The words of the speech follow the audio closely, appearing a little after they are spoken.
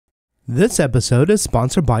This episode is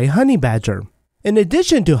sponsored by Honeybadger. In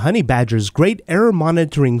addition to Honeybadger's great error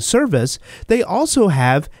monitoring service, they also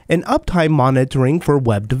have an uptime monitoring for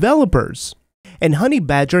web developers. And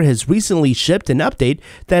Honeybadger has recently shipped an update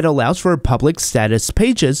that allows for public status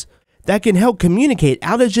pages that can help communicate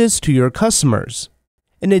outages to your customers.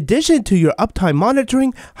 In addition to your uptime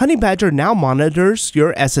monitoring, Honeybadger now monitors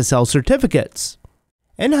your SSL certificates.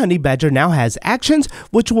 And Honeybadger now has actions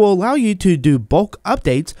which will allow you to do bulk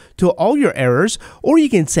updates to all your errors, or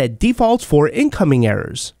you can set defaults for incoming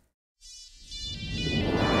errors.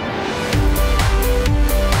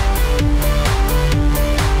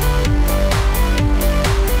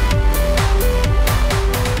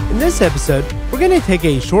 In this episode, we're going to take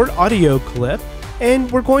a short audio clip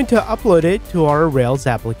and we're going to upload it to our Rails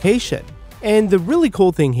application. And the really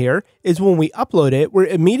cool thing here is when we upload it, we're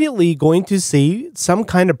immediately going to see some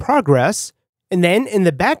kind of progress. And then in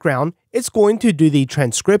the background, it's going to do the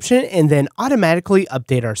transcription and then automatically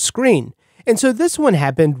update our screen. And so this one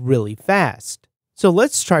happened really fast. So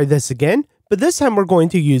let's try this again, but this time we're going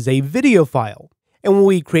to use a video file. And when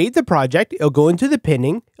we create the project, it'll go into the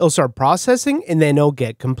pending, it'll start processing, and then it'll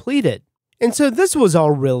get completed. And so this was all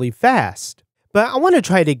really fast. But I want to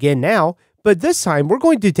try it again now. But this time, we're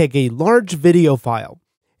going to take a large video file.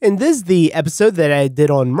 And this is the episode that I did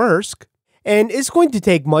on Maersk, and it's going to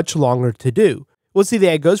take much longer to do. We'll see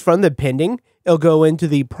that it goes from the pending, it'll go into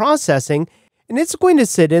the processing, and it's going to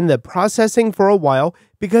sit in the processing for a while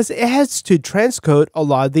because it has to transcode a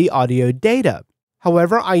lot of the audio data.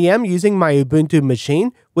 However, I am using my Ubuntu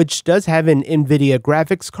machine, which does have an NVIDIA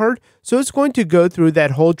graphics card, so it's going to go through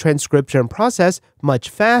that whole transcription process much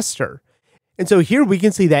faster. And so here we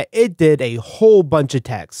can see that it did a whole bunch of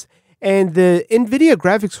text, and the NVIDIA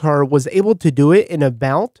graphics card was able to do it in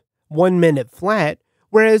about 1 minute flat,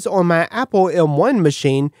 whereas on my Apple M1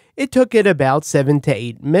 machine, it took it about 7 to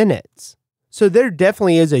 8 minutes. So there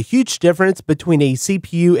definitely is a huge difference between a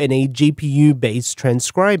CPU and a GPU based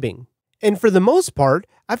transcribing. And for the most part,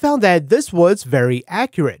 I found that this was very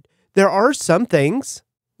accurate. There are some things,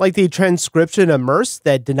 like the transcription of Maersk,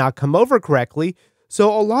 that did not come over correctly, so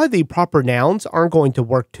a lot of the proper nouns aren't going to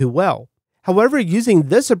work too well. However, using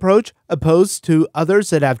this approach opposed to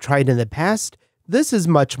others that I've tried in the past, this is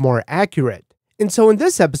much more accurate. And so in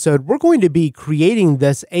this episode, we're going to be creating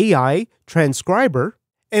this AI transcriber.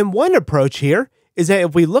 And one approach here is that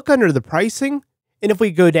if we look under the pricing, and if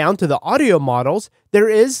we go down to the audio models, there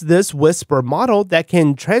is this Whisper model that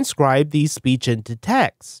can transcribe the speech into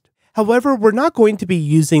text. However, we're not going to be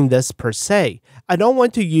using this per se. I don't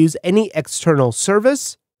want to use any external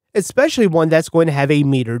service, especially one that's going to have a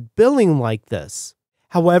metered billing like this.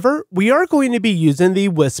 However, we are going to be using the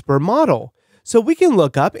Whisper model. So we can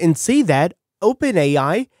look up and see that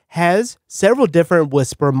OpenAI has several different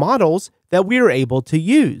Whisper models that we are able to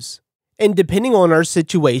use. And depending on our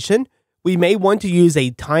situation, we may want to use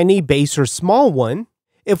a tiny base or small one.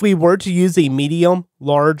 If we were to use a medium,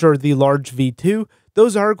 large, or the large V2,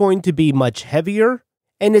 those are going to be much heavier,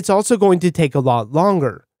 and it's also going to take a lot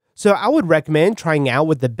longer. So I would recommend trying out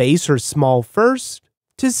with the base or small first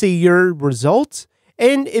to see your results,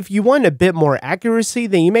 and if you want a bit more accuracy,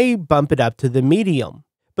 then you may bump it up to the medium.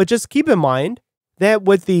 But just keep in mind that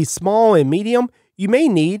with the small and medium, you may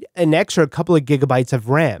need an extra couple of gigabytes of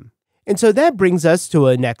RAM. And so that brings us to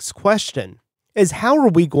a next question, is how are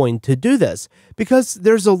we going to do this? Because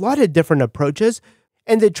there's a lot of different approaches,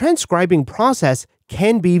 and the transcribing process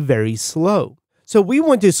can be very slow. So we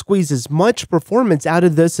want to squeeze as much performance out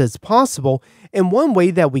of this as possible, and one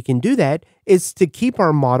way that we can do that is to keep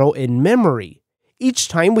our model in memory. Each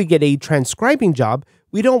time we get a transcribing job,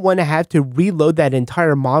 we don't want to have to reload that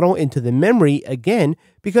entire model into the memory again,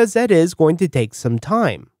 because that is going to take some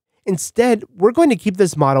time. Instead, we're going to keep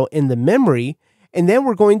this model in the memory, and then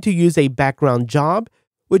we're going to use a background job,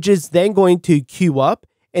 which is then going to queue up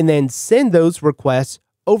and then send those requests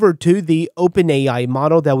over to the OpenAI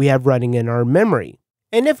model that we have running in our memory.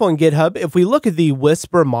 And if on GitHub, if we look at the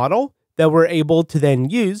Whisper model that we're able to then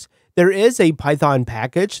use, there is a Python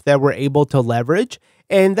package that we're able to leverage,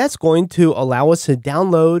 and that's going to allow us to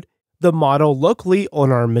download the model locally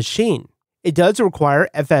on our machine. It does require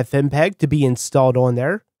FFmpeg to be installed on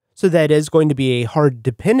there, so that is going to be a hard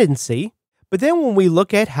dependency. But then when we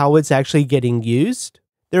look at how it's actually getting used,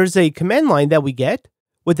 there's a command line that we get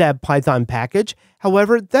with that Python package.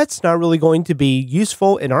 However, that's not really going to be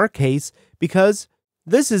useful in our case because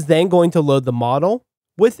this is then going to load the model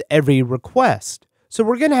with every request. So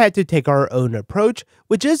we're going to have to take our own approach,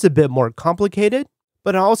 which is a bit more complicated,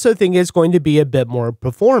 but I also think it's going to be a bit more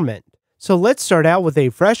performant. So let's start out with a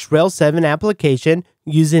fresh Rails 7 application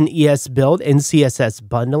using ES build and CSS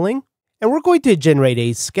bundling. And we're going to generate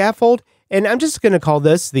a scaffold, and I'm just going to call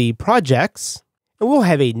this the projects, and we'll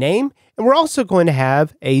have a name, and we're also going to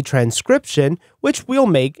have a transcription, which we'll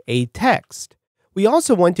make a text. We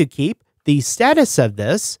also want to keep the status of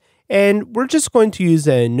this, and we're just going to use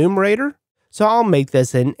a numerator, so I'll make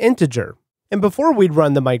this an integer. And before we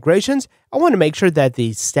run the migrations, I want to make sure that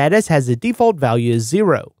the status has a default value as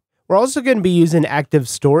 0. We're also going to be using active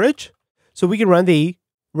storage, so we can run the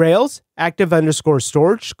Rails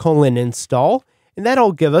active_storage :install, and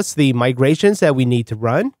that'll give us the migrations that we need to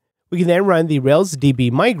run. We can then run the Rails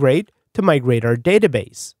db migrate to migrate our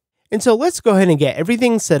database. And so let's go ahead and get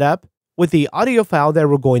everything set up with the audio file that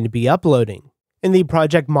we're going to be uploading. In the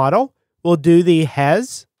project model, we'll do the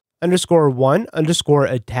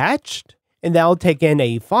has_1_attached, and that'll take in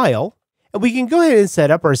a file. And we can go ahead and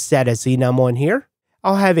set up our status enum here.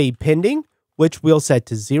 I'll have a pending, which we'll set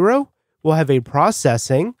to 0. We'll have a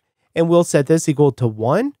processing, and we'll set this equal to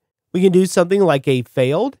 1. We can do something like a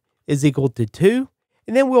failed is equal to 2.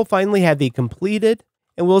 And then we'll finally have the completed,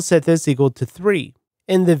 and we'll set this equal to 3.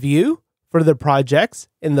 In the view, for the projects,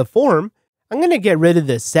 in the form, I'm going to get rid of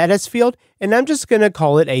the status field, and I'm just going to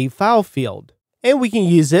call it a file field. And we can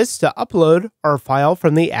use this to upload our file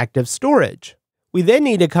from the active storage. We then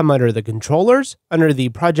need to come under the controllers, under the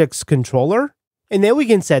project's controller, and then we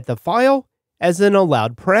can set the file as an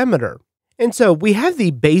allowed parameter. And so we have the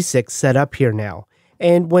basics set up here now.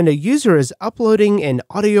 And when a user is uploading an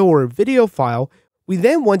audio or video file, we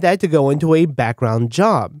then want that to go into a background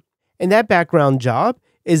job. And that background job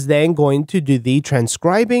is then going to do the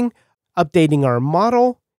transcribing, updating our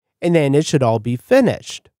model, and then it should all be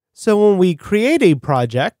finished. So when we create a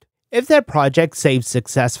project, if that project saves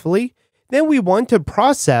successfully, then we want to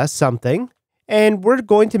process something, and we're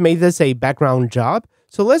going to make this a background job.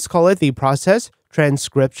 So let's call it the process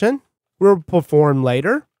transcription. We'll perform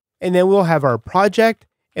later, and then we'll have our project,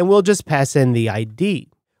 and we'll just pass in the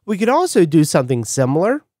ID. We could also do something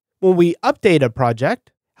similar when we update a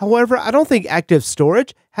project. However, I don't think active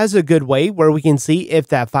storage has a good way where we can see if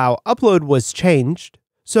that file upload was changed.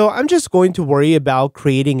 So I'm just going to worry about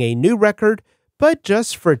creating a new record, but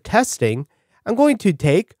just for testing, I'm going to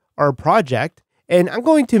take our project and I'm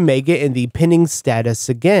going to make it in the pending status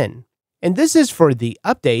again. And this is for the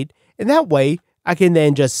update, and that way I can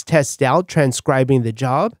then just test out transcribing the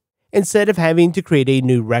job instead of having to create a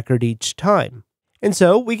new record each time. And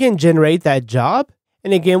so we can generate that job,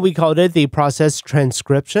 and again we called it the process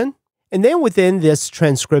transcription. And then within this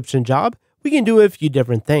transcription job, we can do a few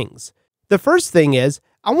different things. The first thing is,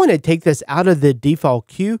 I want to take this out of the default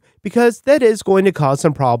queue because that is going to cause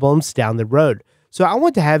some problems down the road. So I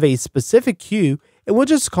want to have a specific queue, and we'll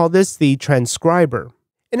just call this the transcriber.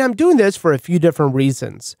 And I'm doing this for a few different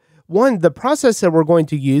reasons. One, the process that we're going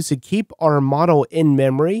to use to keep our model in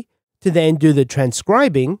memory to then do the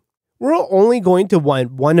transcribing, we're only going to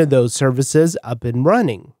want one of those services up and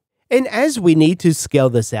running. And as we need to scale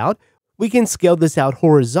this out, we can scale this out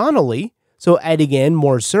horizontally, so adding in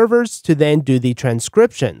more servers to then do the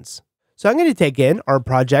transcriptions. So I'm going to take in our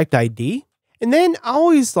project ID, and then I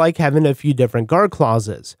always like having a few different guard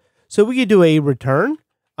clauses. So we could do a return,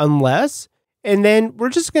 unless, and then we're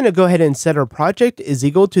just going to go ahead and set our project is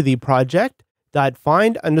equal to the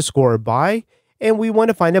project.find_by, and we want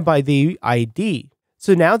to find it by the ID.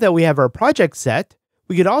 So now that we have our project set,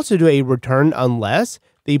 we could also do a return unless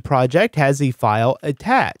the project has the file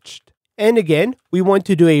attached. And again, we want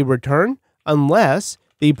to do a return unless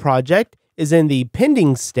the project is in the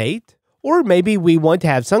pending state, or maybe we want to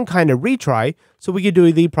have some kind of retry, so we could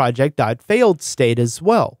do the project.failed state as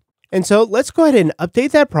well. And so let's go ahead and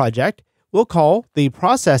update that project. We'll call the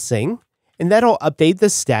processing, and that'll update the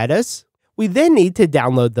status. We then need to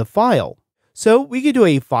download the file. So we could do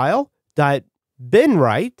a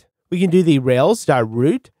file.binwrite. We can do the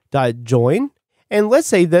rails.root.join, and let's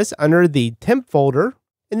save this under the temp folder,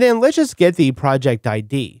 and then let's just get the project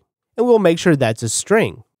ID. And we'll make sure that's a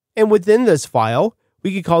string. And within this file,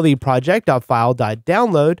 we could call the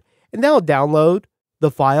project.file.download, and that'll download the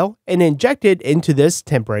file and inject it into this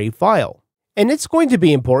temporary file. And it's going to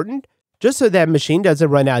be important, just so that machine doesn't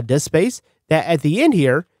run out of disk space, that at the end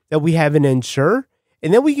here, that we have an ensure,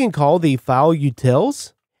 and then we can call the file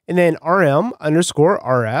utils, and then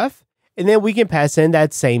rm_rf, and then we can pass in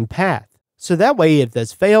that same path. So that way, if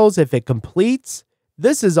this fails, if it completes,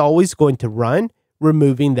 this is always going to run,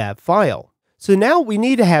 removing that file. So now we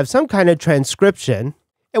need to have some kind of transcription,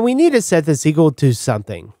 and we need to set this equal to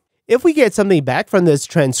something. If we get something back from this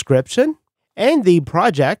transcription, and the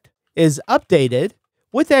project is updated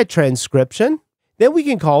with that transcription, then we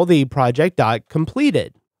can call the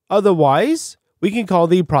project.completed. Otherwise, we can call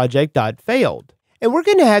the project.failed. And we're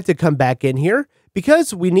going to have to come back in here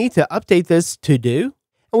because we need to update this to do,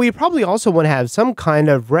 and we probably also want to have some kind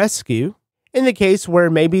of rescue in the case where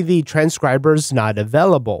maybe the transcriber is not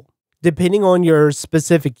available. Depending on your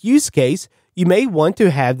specific use case, you may want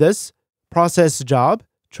to have this process job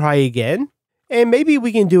try again, and maybe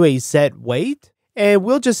we can do a set wait, and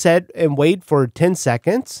we'll just set and wait for 10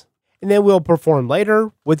 seconds, and then we'll perform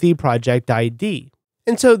later with the project ID.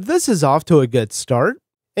 And so this is off to a good start.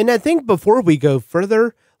 And I think before we go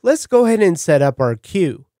further, let's go ahead and set up our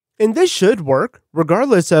queue. And this should work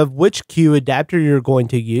regardless of which queue adapter you're going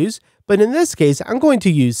to use, but in this case, I'm going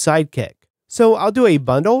to use Sidekiq. So I'll do a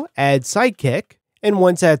bundle, add Sidekiq, and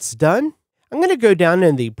once that's done, I'm going to go down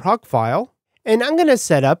in the proc file, and I'm going to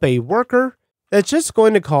set up a worker that's just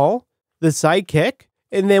going to call the Sidekiq,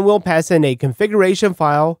 and then we'll pass in a configuration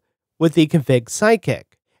file with the config Sidekiq.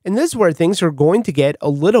 And this is where things are going to get a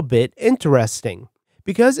little bit interesting,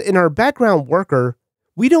 because in our background worker,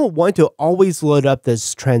 we don't want to always load up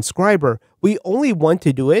this transcriber. We only want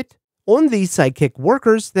to do it on the Sidekiq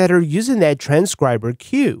workers that are using that transcriber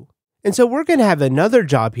queue. And so we're going to have another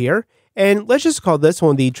job here, and let's just call this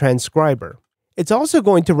one the transcriber. It's also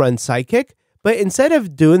going to run Sidekiq, but instead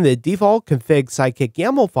of doing the default config Sidekiq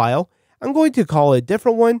YAML file, I'm going to call a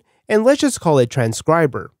different one, and let's just call it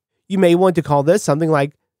transcriber. You may want to call this something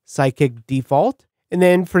like Sidekiq default, and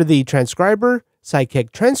then for the transcriber,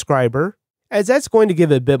 Sidekiq transcriber, as that's going to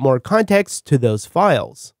give a bit more context to those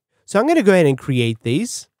files. So I'm going to go ahead and create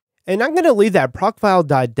these, and I'm going to leave that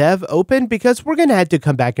procfile.dev open because we're going to have to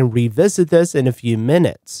come back and revisit this in a few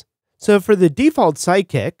minutes. So for the default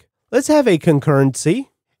Sidekiq, let's have a concurrency,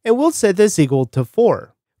 and we'll set this equal to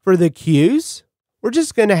 4. For the queues, we're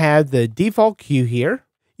just going to have the default queue here.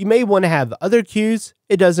 You may want to have other queues,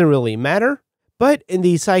 it doesn't really matter, but in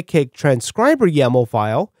the Sidekiq transcriber YAML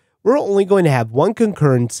file, we're only going to have one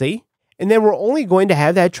concurrency, and then we're only going to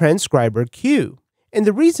have that transcriber queue. And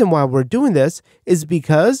the reason why we're doing this is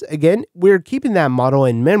because, again, we're keeping that model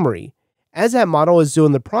in memory. As that model is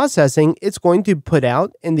doing the processing, it's going to put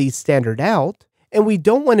out in the standard out, and we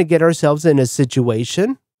don't want to get ourselves in a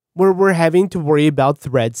situation where we're having to worry about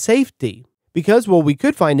thread safety. Because what we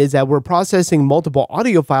could find is that we're processing multiple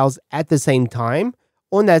audio files at the same time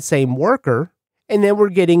on that same worker, and then we're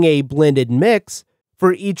getting a blended mix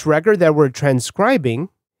for each record that we're transcribing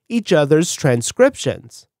each other's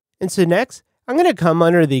transcriptions. And so next, I'm going to come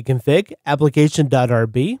under the config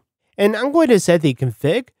application.rb, and I'm going to set the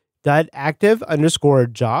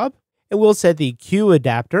config.active_job, and we'll set the queue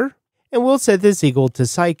adapter, and we'll set this equal to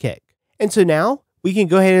Sidekiq. And so now we can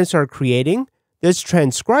go ahead and start creating this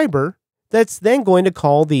transcriber that's then going to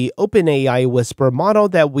call the OpenAI Whisper model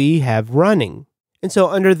that we have running. And so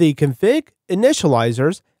under the config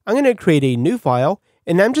initializers, I'm going to create a new file,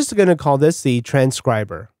 and I'm just going to call this the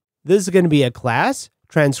transcriber. This is going to be a class,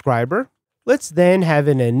 transcriber. Let's then have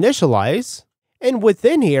an initialize, and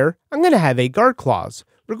within here, I'm going to have a guard clause.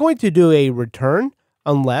 We're going to do a return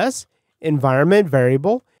unless environment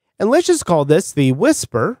variable, and let's just call this the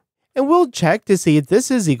whisper, and we'll check to see if this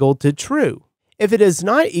is equal to true. If it is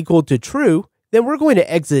not equal to true, then we're going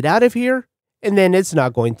to exit out of here, and then it's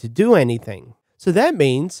not going to do anything. So that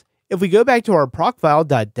means if we go back to our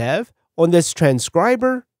procfile.dev on this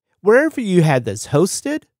transcriber, wherever you had this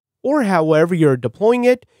hosted, or however you're deploying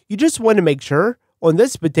it, you just want to make sure on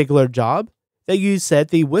this particular job that you set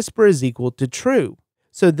the whisper is equal to true.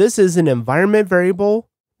 So this is an environment variable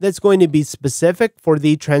that's going to be specific for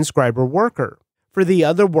the transcriber worker. For the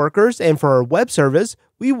other workers and for our web service,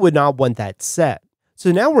 we would not want that set.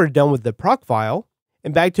 So now we're done with the proc file,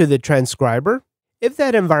 and back to the transcriber. If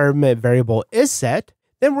that environment variable is set,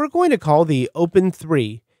 then we're going to call the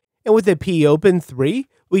open3. And with the popen3,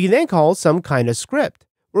 we can then call some kind of script.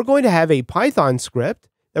 We're going to have a Python script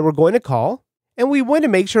that we're going to call, and we want to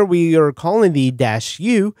make sure we are calling the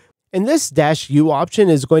 -u, and this -u option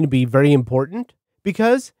is going to be very important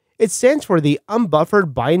because it stands for the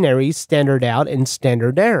unbuffered binary standard out and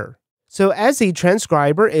standard error. So as the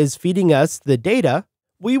transcriber is feeding us the data,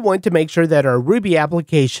 we want to make sure that our Ruby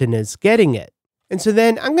application is getting it. And so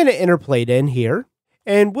then I'm going to interpolate in here,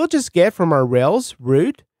 and we'll just get from our Rails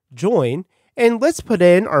root join, and let's put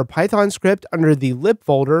in our Python script under the lib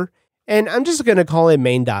folder, and I'm just going to call it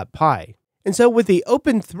main.py. And so with the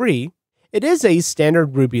open3, it is a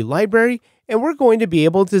standard Ruby library, and we're going to be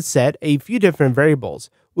able to set a few different variables.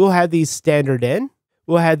 We'll have the standard in,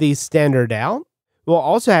 we'll have the standard out, we'll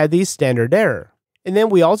also have the standard error, and then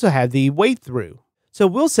we also have the wait through. So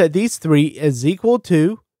we'll set these three as equal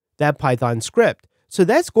to that Python script. So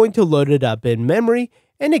that's going to load it up in memory,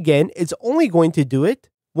 and again, it's only going to do it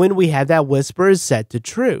when we have that whisper is set to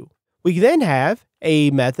true. We then have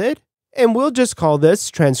a method, and we'll just call this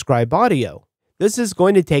transcribe audio. this is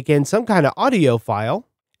going to take in some kind of audio file,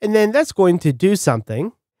 and then that's going to do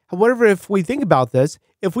something. However, if we think about this,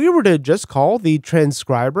 if we were to just call the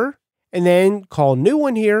transcriber and then call new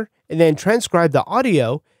one here and then transcribe the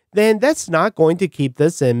audio, then that's not going to keep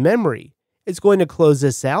this in memory. It's going to close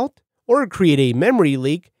this out or create a memory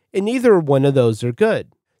leak, and neither one of those are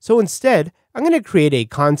good. So instead, I'm going to create a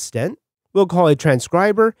constant. We'll call it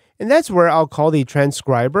transcriber, and that's where I'll call the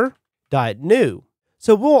transcriber.new.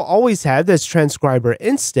 So we'll always have this transcriber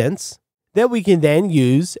instance that we can then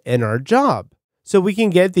use in our job. So we can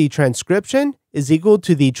get the transcription is equal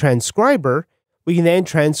to the transcriber. We can then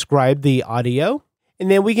transcribe the audio, and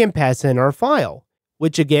then we can pass in our file,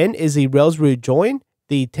 which again is the Rails root join,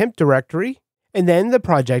 the temp directory, and then the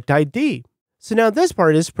project ID. So now this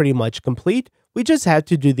part is pretty much complete. We just have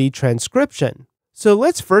to do the transcription. So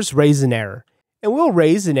let's first raise an error, and we'll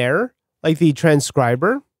raise an error like the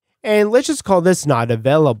transcriber, and let's just call this not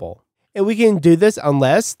available. And we can do this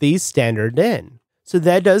unless the standard in. So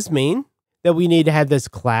that does mean that we need to have this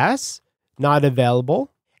class not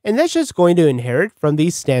available, and that's just going to inherit from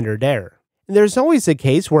the standard error. And there's always a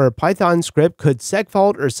case where a Python script could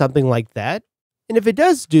segfault or something like that. And if it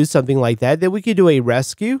does do something like that, then we could do a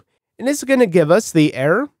rescue, and it's going to give us the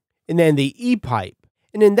error and then the epipe.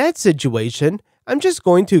 And in that situation, I'm just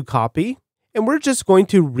going to copy, and we're just going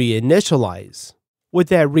to reinitialize. With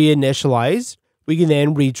that reinitialized, we can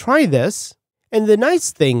then retry this. And the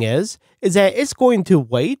nice thing is that it's going to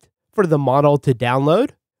wait for the model to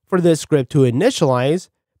download, for the script to initialize,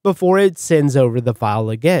 before it sends over the file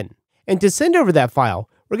again. And to send over that file,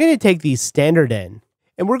 we're going to take the standard in,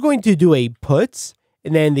 and we're going to do a puts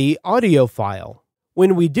and then the audio file.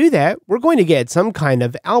 When we do that, we're going to get some kind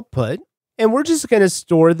of output, and we're just going to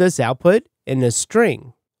store this output in a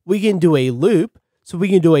string. We can do a loop, so we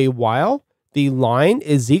can do a while the line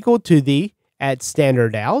is equal to the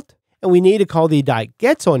 @standardout, and we need to call the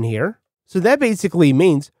 .gets on here. So that basically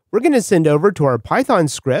means we're going to send over to our Python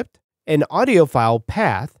script an audio file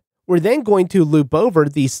path. We're then going to loop over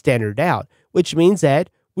the standard out, which means that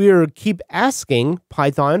we keep asking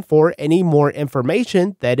Python for any more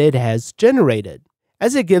information that it has generated.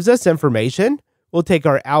 As it gives us information, we'll take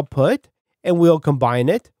our output and we'll combine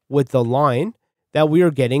it with the line that we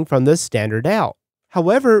are getting from the standard out.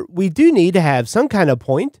 However, we do need to have some kind of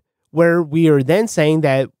point where we are then saying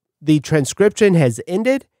that the transcription has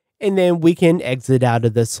ended, and then we can exit out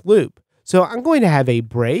of this loop. So I'm going to have a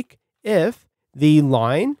break if the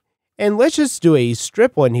line, and let's just do a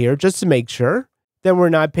strip one here just to make sure that we're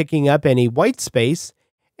not picking up any white space.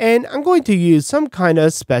 And I'm going to use some kind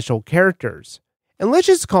of special characters. And let's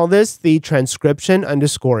just call this the transcription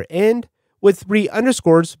underscore end with 3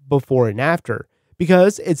 underscores before and after,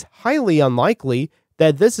 because it's highly unlikely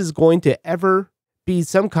that this is going to ever be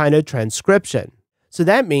some kind of transcription. So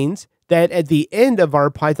that means that at the end of our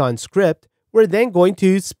Python script, we're then going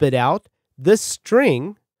to spit out this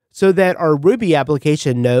string so that our Ruby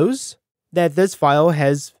application knows that this file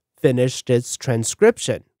has finished its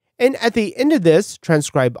transcription. And at the end of this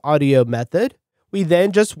transcribe audio method, we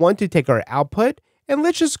then just want to take our output and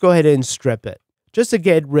let's just go ahead and strip it, just to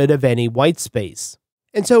get rid of any white space.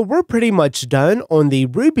 And so we're pretty much done on the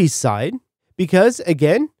Ruby side, because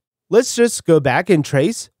again, let's just go back and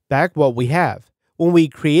trace back what we have. When we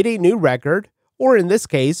create a new record, or in this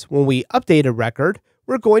case, when we update a record,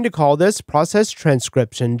 we're going to call this process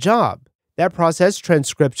transcription job. That process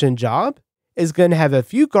transcription job is going to have a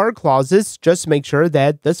few guard clauses just to make sure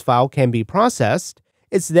that this file can be processed.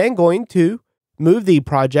 It's then going to move the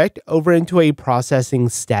project over into a processing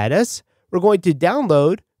status. We're going to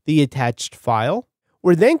download the attached file.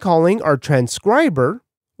 We're then calling our transcriber,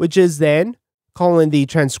 which is then calling the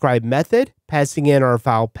transcribe method, passing in our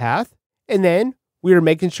file path, and then we are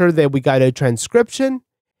making sure that we got a transcription,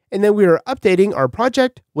 and then we are updating our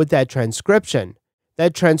project with that transcription.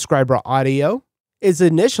 That transcriber audio is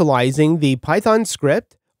initializing the Python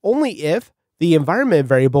script only if the environment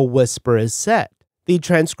variable whisper is set. The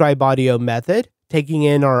transcribe audio method, taking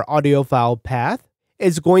in our audio file path,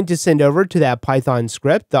 is going to send over to that Python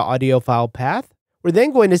script the audio file path. We're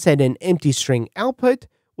then going to send an empty string output,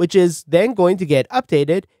 which is then going to get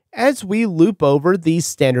updated as we loop over the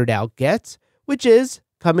standard out gets, which is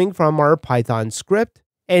coming from our Python script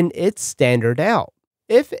and its standard out.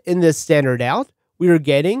 If in this standard out, we are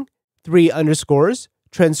getting 3 underscores,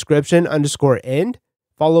 transcription underscore end,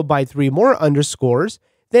 followed by 3 more underscores,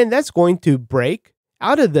 then that's going to break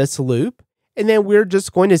out of this loop, and then we're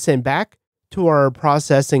just going to send back to our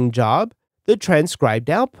processing job the transcribed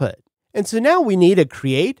output. And so now we need to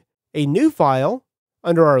create a new file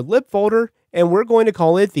under our lib folder, and we're going to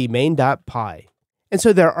call it the main.py. And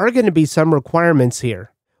so there are going to be some requirements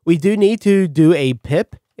here. we do need to do a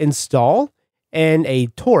pip install and a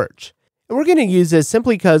torch. And we're going to use this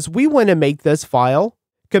simply because we want to make this file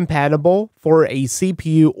compatible for a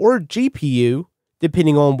CPU or GPU,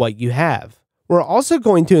 depending on what you have. We're also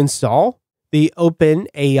going to install the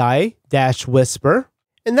OpenAI-Whisper,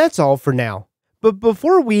 and that's all for now. But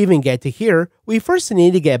before we even get to here, we first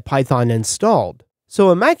need to get Python installed.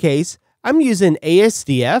 So in my case, I'm using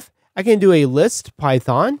ASDF. I can do a list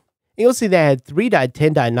Python, and you'll see that I had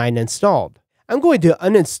 3.10.9 installed. I'm going to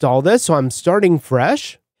uninstall this, so I'm starting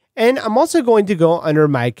fresh. And I'm also going to go under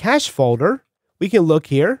my cache folder. We can look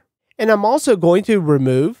here. And I'm also going to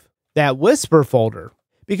remove that Whisper folder,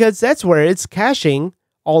 because that's where it's caching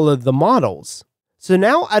all of the models. So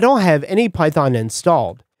now I don't have any Python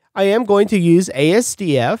installed. I am going to use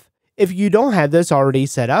ASDF. If you don't have this already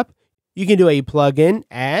set up, you can do a plugin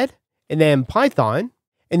add and then Python.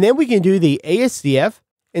 And then we can do the ASDF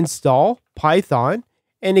install Python,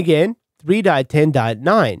 and again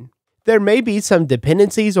 3.10.9. There may be some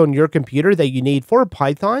dependencies on your computer that you need for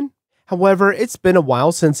Python. However, it's been a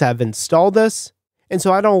while since I've installed this, and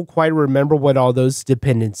so I don't quite remember what all those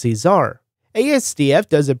dependencies are. ASDF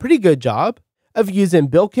does a pretty good job of using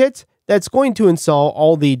build kits that's going to install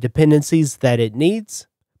all the dependencies that it needs,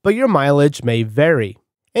 but your mileage may vary.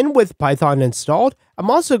 And with Python installed, I'm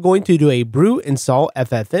also going to do a brew install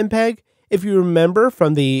ffmpeg. If you remember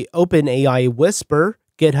from the OpenAI Whisper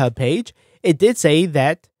GitHub page, it did say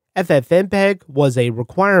that ffmpeg was a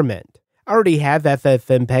requirement. I already have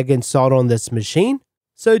ffmpeg installed on this machine,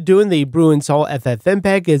 so doing the brew install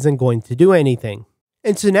ffmpeg isn't going to do anything.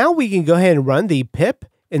 And so now we can go ahead and run the pip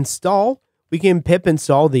install. We can pip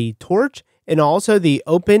install the torch and also the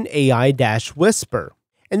OpenAI-Whisper.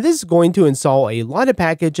 And this is going to install a lot of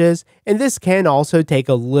packages, and this can also take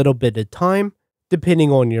a little bit of time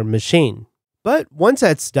depending on your machine. But once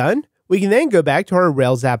that's done, we can then go back to our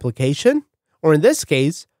Rails application, or in this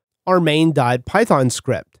case, our main.python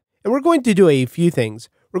script. And we're going to do a few things.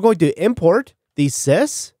 We're going to import the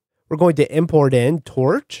sys. We're going to import in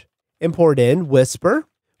torch, import in Whisper.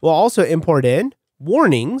 We'll also import in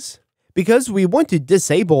warnings, because we want to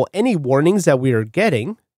disable any warnings that we are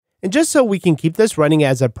getting. And just so we can keep this running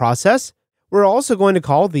as a process, we're also going to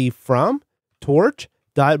call the from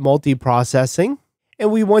torch.multiprocessing,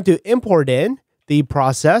 and we want to import in the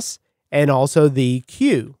process and also the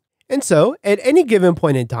queue. And so at any given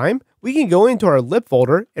point in time, we can go into our lib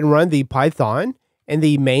folder and run the Python and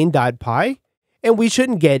the main.py, and we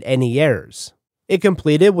shouldn't get any errors. It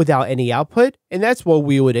completed without any output, and that's what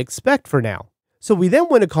we would expect for now. So we then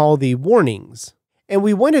want to call the warnings, and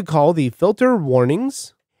we want to call the filter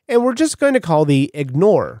warnings, and we're just going to call the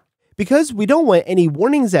ignore, because we don't want any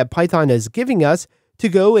warnings that Python is giving us to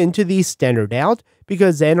go into the standard out,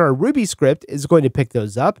 because then our Ruby script is going to pick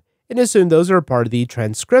those up and assume those are part of the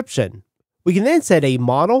transcription. We can then set a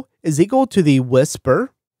model is equal to the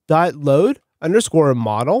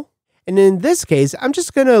whisper.load_model, and in this case, I'm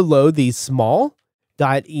just going to load the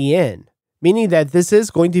small.en, meaning that this is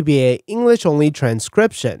going to be an English-only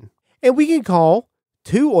transcription. And we can call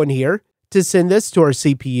to on here to send this to our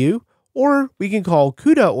CPU, or we can call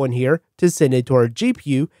CUDA on here to send it to our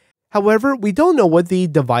GPU. However, we don't know what the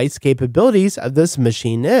device capabilities of this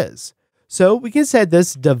machine is. So we can set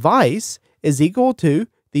this device is equal to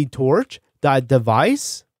the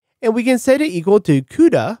torch.device, and we can set it equal to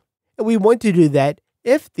CUDA, and we want to do that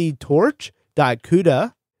if the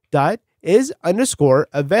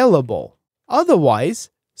torch.CUDA.is_available. Otherwise,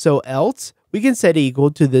 so else, we can set it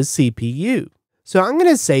equal to the CPU. So I'm going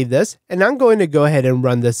to save this, and I'm going to go ahead and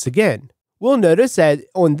run this again. We'll notice that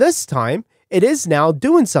on this time, it is now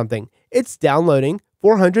doing something. It's downloading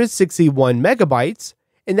 461 megabytes,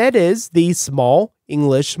 and that is the small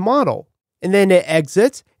English model. And then it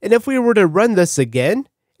exits, and if we were to run this again,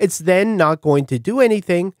 it's then not going to do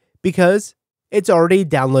anything because it's already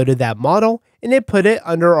downloaded that model, and it put it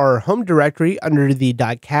under our home directory under the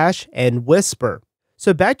 .cache and Whisper.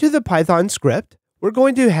 So back to the Python script, we're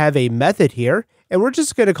going to have a method here, and we're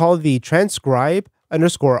just going to call the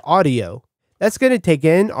transcribe_audio. That's going to take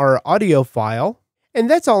in our audio file, and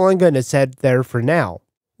that's all I'm going to set there for now.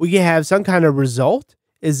 We can have some kind of result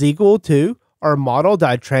is equal to our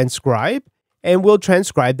model.transcribe, and we'll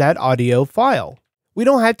transcribe that audio file. We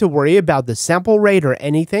don't have to worry about the sample rate or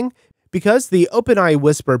anything, because the OpenAI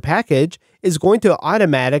Whisper package is going to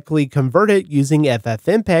automatically convert it using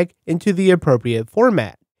ffmpeg into the appropriate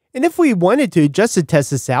format. And if we wanted to, just to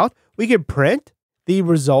test this out, we could print the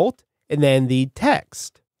result and then the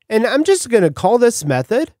text. And I'm just going to call this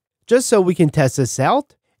method just so we can test this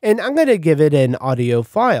out, and I'm going to give it an audio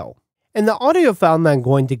file. And the audio file that I'm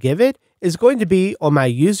going to give it is going to be on my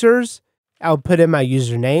users I'll put in my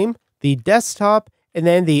username, the desktop, and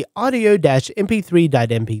then the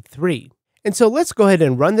audio-mp3.mp3. And so let's go ahead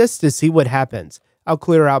and run this to see what happens. I'll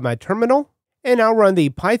clear out my terminal, and I'll run the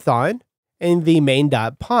Python and the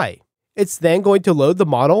main.py. It's then going to load the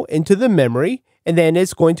model into the memory, and then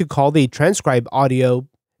it's going to call the transcribe audio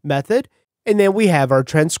method, and then we have our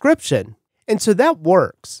transcription. And so that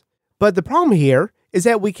works. But the problem here is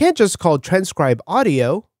that we can't just call transcribe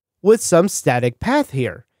audio with some static path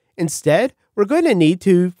here. Instead, we're going to need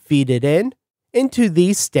to feed it into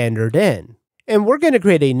the standard in. And we're going to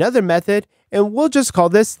create another method, and we'll just call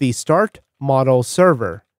this the start model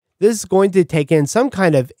server. This is going to take in some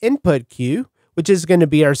kind of input queue, which is going to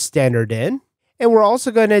be our standard in. And we're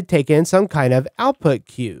also going to take in some kind of output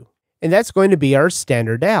queue, and that's going to be our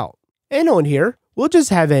standard out. And on here, we'll just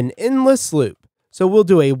have an endless loop. So we'll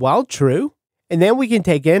do a while true, and then we can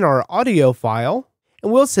take in our audio file,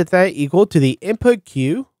 and we'll set that equal to the input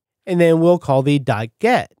queue, and then we'll call the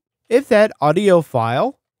 .get. If that audio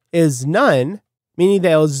file is none, meaning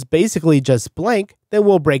that it was basically just blank, then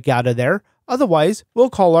we'll break out of there. Otherwise, we'll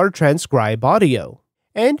call our transcribe audio.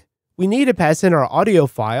 And we need to pass in our audio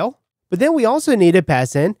file, but then we also need to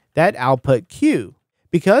pass in that output queue,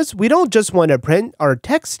 because we don't just want to print our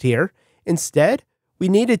text here. Instead, we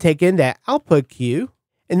need to take in that output queue,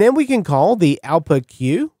 and then we can call the output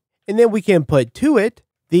queue, and then we can put to it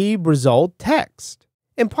the result text.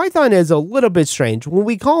 And Python is a little bit strange. When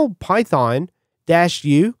we call Python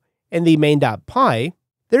 -u and the main.py,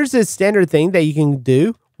 there's this standard thing that you can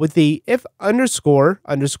do with the if underscore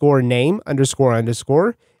name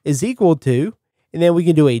underscore is equal to, and then we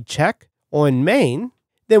can do a check on main,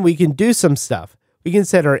 then we can do some stuff. We can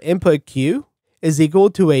set our input queue is equal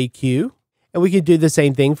to a queue, and we can do the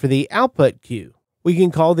same thing for the output queue. We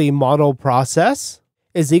can call the model process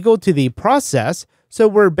is equal to the process, so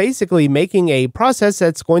we're basically making a process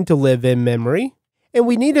that's going to live in memory, and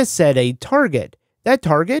we need to set a target. That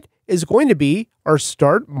target is going to be our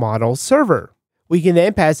start model server. We can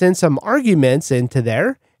then pass in some arguments into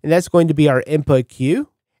there, and that's going to be our input queue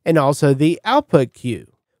and also the output queue.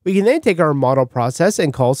 We can then take our model process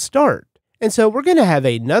and call start. And so we're going to have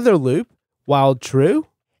another loop while true,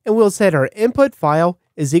 and we'll set our input file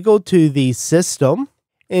is equal to the system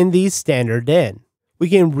and the standard in. We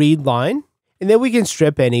can read line, and then we can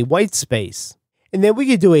strip any white space. And then we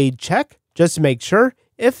can do a check just to make sure.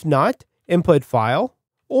 If not, input file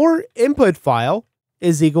or input file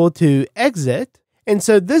is equal to exit. And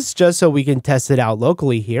so this is just so we can test it out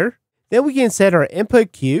locally here. Then we can set our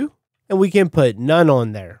input queue, and we can put none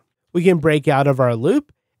on there. We can break out of our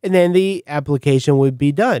loop, and then the application would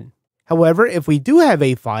be done. However, if we do have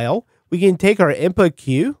a file, we can take our input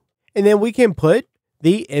queue, and then we can put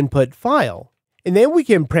the input file. And then we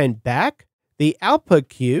can print back the output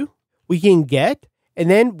queue, we can get, and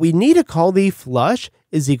then we need to call the flush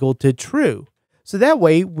is equal to true. So that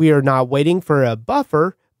way we are not waiting for a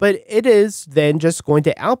buffer, but it is then just going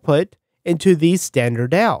to output into the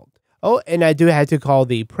standard out. Oh, and I do have to call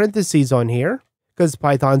the parentheses on here because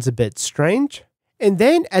Python's a bit strange. And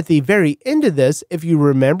then at the very end of this, if you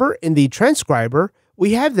remember in the transcriber,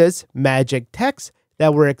 we have this magic text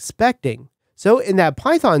that we're expecting. So in that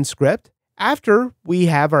Python script, after we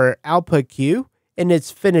have our output queue and it's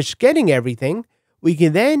finished getting everything, we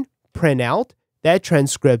can then print out that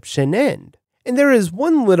transcription end. And there is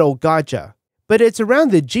one little gotcha, but it's around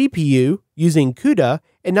the GPU using CUDA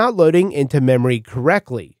and not loading into memory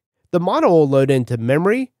correctly. The model will load into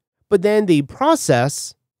memory, but then the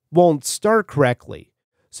process won't start correctly.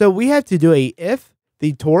 So we have to do a if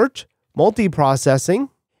the torch multiprocessing,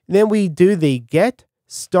 then we do the get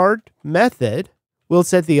start method. We'll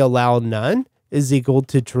set the allow none is equal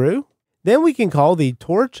to true. Then we can call the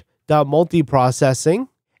torch.multiprocessing,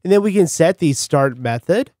 and then we can set the start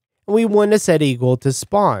method, and we want to set equal to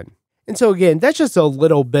spawn. And so again, that's just a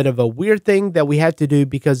little bit of a weird thing that we have to do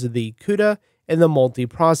because of the CUDA and the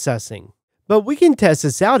multiprocessing. But we can test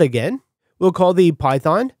this out again. We'll call the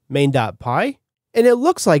Python main.py, and it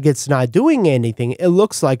looks like it's not doing anything. It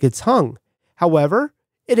looks like it's hung. However,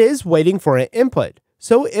 it is waiting for an input.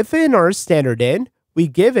 So if in our standard in, we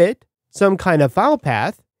give it some kind of file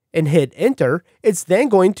path and hit enter, it's then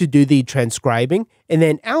going to do the transcribing and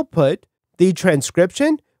then output the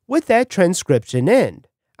transcription with that transcription end.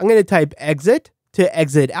 I'm going to type exit to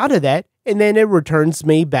exit out of that, and then it returns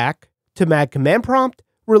me back to my command prompt,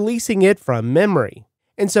 releasing it from memory.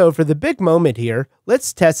 And so for the big moment here,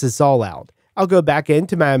 let's test this all out. I'll go back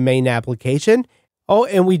into my main application. Oh,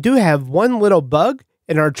 and we do have one little bug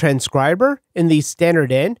in our transcriber. In the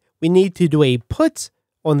standard in, we need to do a put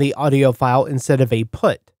on the audio file instead of a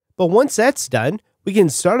put. But once that's done, we can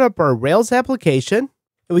start up our Rails application,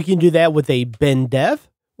 And we can do that with a bin dev.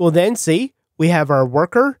 We'll then see we have our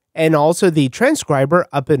worker and also the transcriber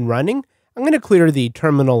up and running. I'm going to clear the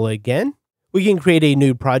terminal again. We can create a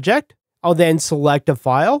new project. I'll then select a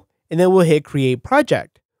file and then we'll hit create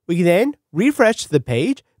project. We can then refresh the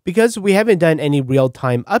page because we haven't done any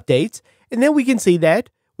real-time updates. And then we can see that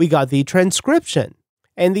we got the transcription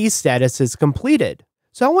and the status is completed.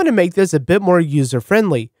 So I want to make this a bit more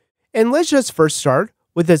user-friendly. And let's just first start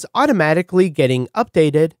with this automatically getting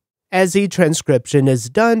updated as the transcription is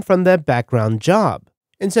done from the background job.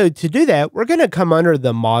 And so to do that, we're going to come under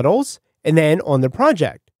the models and then on the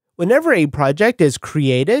project. Whenever a project is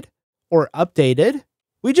created or updated,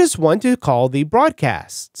 we just want to call the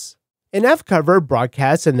broadcasts. And I've covered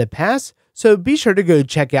broadcasts in the past, so be sure to go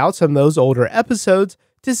check out some of those older episodes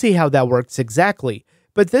to see how that works exactly.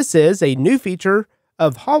 But this is a new feature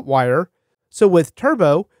of Hotwire. So with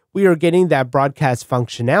Turbo, we are getting that broadcast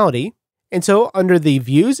functionality. And so under the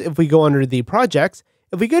views, if we go under the projects,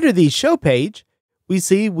 if we go to the show page, we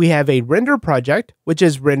see we have a render project, which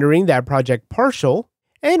is rendering that project partial.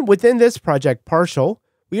 And within this project partial,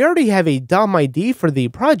 we already have a DOM ID for the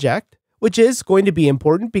project, which is going to be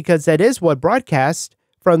important because that is what broadcast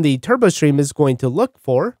from the turbo stream is going to look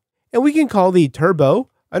for. And we can call the turbo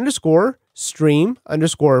underscore stream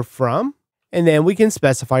underscore from, and then we can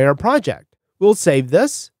specify our project. We'll save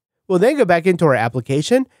this. We'll then go back into our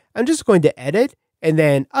application. I'm just going to edit and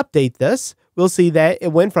then update this. We'll see that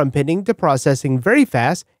it went from pending to processing very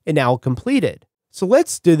fast and now completed. So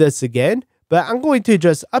let's do this again, but I'm going to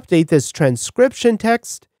just update this transcription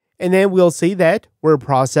text, and then we'll see that we're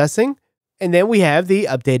processing, and then we have the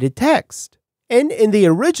updated text. And in the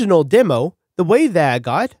original demo, the way that I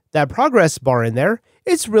got that progress bar in there,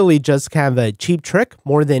 it's really just kind of a cheap trick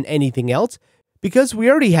more than anything else, because we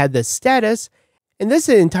already had the status, and this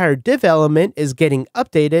entire div element is getting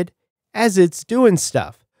updated as it's doing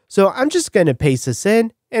stuff. So I'm just going to paste this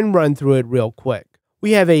in and run through it real quick.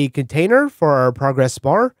 We have a container for our progress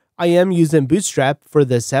bar. I am using Bootstrap for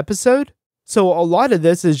this episode. So a lot of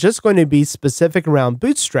this is just going to be specific around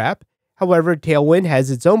Bootstrap. However, Tailwind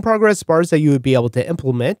has its own progress bars that you would be able to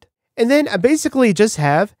implement. And then I basically just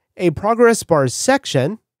have a progress bar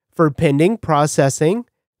section for pending, processing,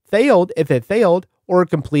 failed if it failed, or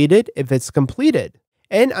completed if it's completed.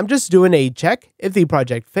 And I'm just doing a check if the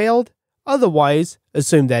project failed. Otherwise,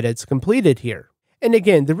 assume that it's completed here. And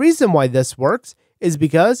again, the reason why this works is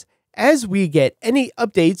because as we get any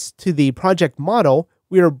updates to the project model,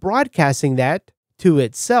 we are broadcasting that to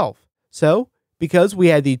itself. So because we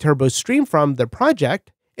had the turbo stream from the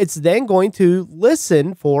project, it's then going to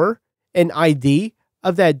listen for an ID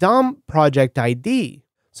of that DOM project ID.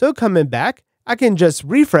 So coming back, I can just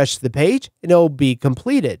refresh the page and it'll be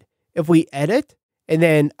completed. If we edit and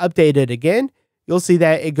then update it again, you'll see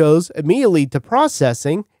that it goes immediately to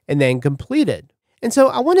processing and then completed. And so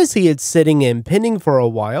I want to see it sitting in pending for a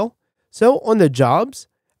while. So on the jobs,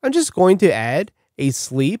 I'm just going to add a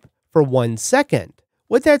sleep for 1 second.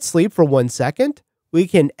 With that sleep for 1 second, we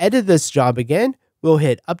can edit this job again. We'll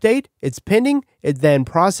hit update, it's pending, it then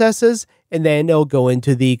processes, and then it'll go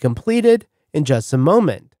into the completed in just a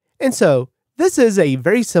moment. And so this is a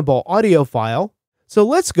very simple audio file. So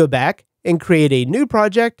let's go back and create a new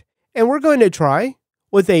project, and we're going to try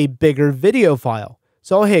with a bigger video file.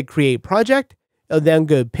 So I'll hit create project, it'll then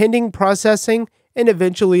go pending processing, and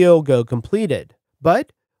eventually it'll go completed.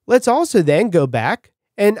 But let's also then go back,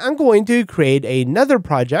 and I'm going to create another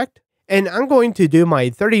project, and I'm going to do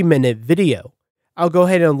my 30-minute video. I'll go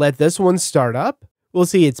ahead and let this one start up. We'll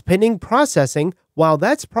see it's pending processing. While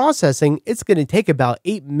that's processing, it's going to take about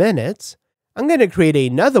 8 minutes. I'm going to create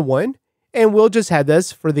another one, and we'll just have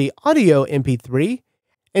this for the audio MP3.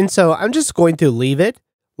 And so I'm just going to leave it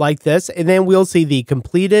like this, and then we'll see the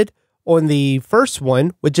completed on the first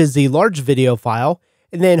one, which is the large video file,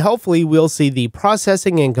 and then hopefully we'll see the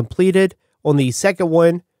processing and completed on the second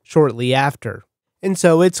one shortly after. And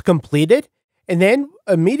so it's completed, and then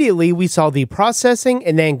immediately we saw the processing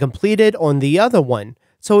and then completed on the other one.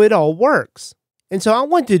 So it all works. And so I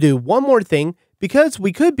want to do one more thing, because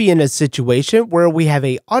we could be in a situation where we have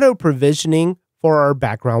a auto provisioning for our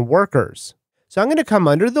background workers. So I'm going to come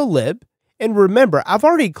under the lib, and remember, I've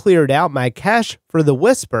already cleared out my cache for the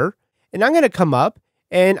Whisper, and I'm going to come up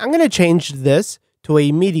and I'm going to change this to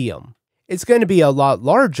a medium. It's going to be a lot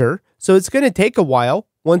larger, so it's going to take a while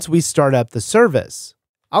once we start up the service.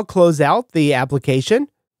 I'll close out the application,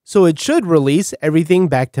 so it should release everything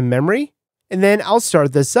back to memory, and then I'll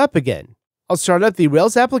start this up again. I'll start up the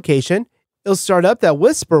Rails application, it'll start up that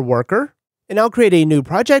Whisper worker, and I'll create a new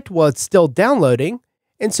project while it's still downloading.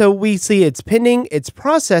 And so we see it's pending, it's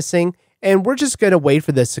processing, and we're just going to wait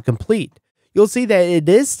for this to complete. you'll see that it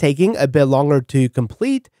is taking a bit longer to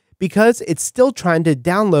complete because it's still trying to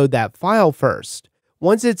download that file first.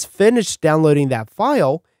 Once it's finished downloading that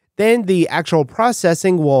file, then the actual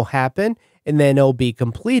processing will happen and then it'll be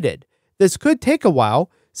completed. This could take a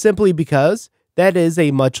while simply because that is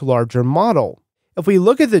a much larger model. If we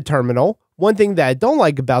look at the terminal, one thing that I don't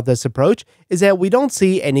like about this approach is that we don't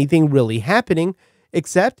see anything really happening,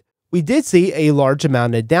 except we did see a large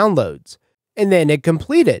amount of downloads. And then it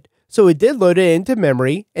completed. So it did load it into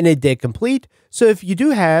memory and it did complete. So if you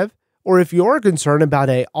do have, or if you are concerned about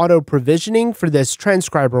a auto provisioning for this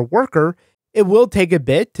transcriber worker, it will take a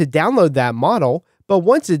bit to download that model, but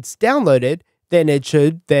once it's downloaded, then it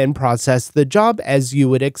should then process the job as you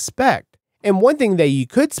would expect. And one thing that you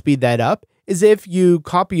could speed that up is if you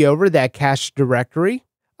copy over that cache directory,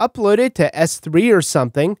 upload it to S3 or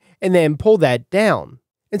something, and then pull that down.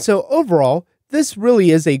 And so overall, this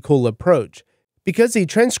really is a cool approach because the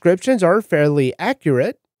transcriptions are fairly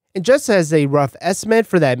accurate. And just as a rough estimate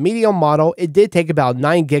for that medium model, it did take about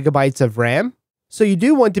 9 gigabytes of RAM. So you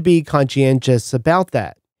do want to be conscientious about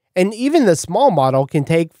that. And even the small model can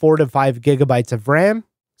take 4 to 5 gigabytes of RAM.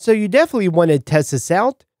 So you definitely want to test this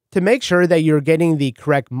out to make sure that you're getting the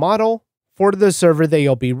correct model for the server that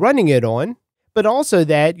you'll be running it on, but also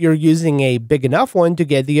that you're using a big enough one to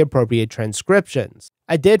get the appropriate transcriptions.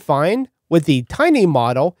 I did find with the tiny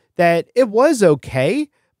model that it was okay,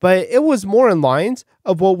 but it was more in lines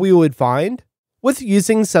of what we would find with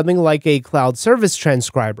using something like a cloud service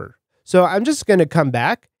transcriber. So I'm just going to come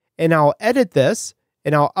back and I'll edit this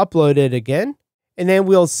and I'll upload it again, and then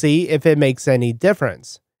we'll see if it makes any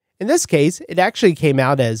difference. In this case, it actually came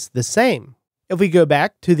out as the same. If we go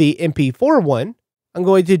back to the MP4 one, I'm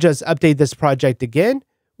going to just update this project again.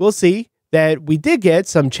 We'll see that we did get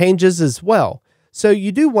some changes as well. So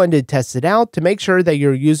you do want to test it out to make sure that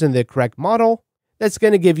you're using the correct model that's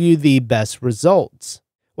going to give you the best results.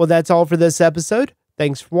 Well, that's all for this episode.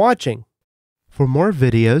 Thanks for watching. For more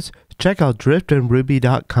videos, check out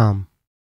driftandruby.com.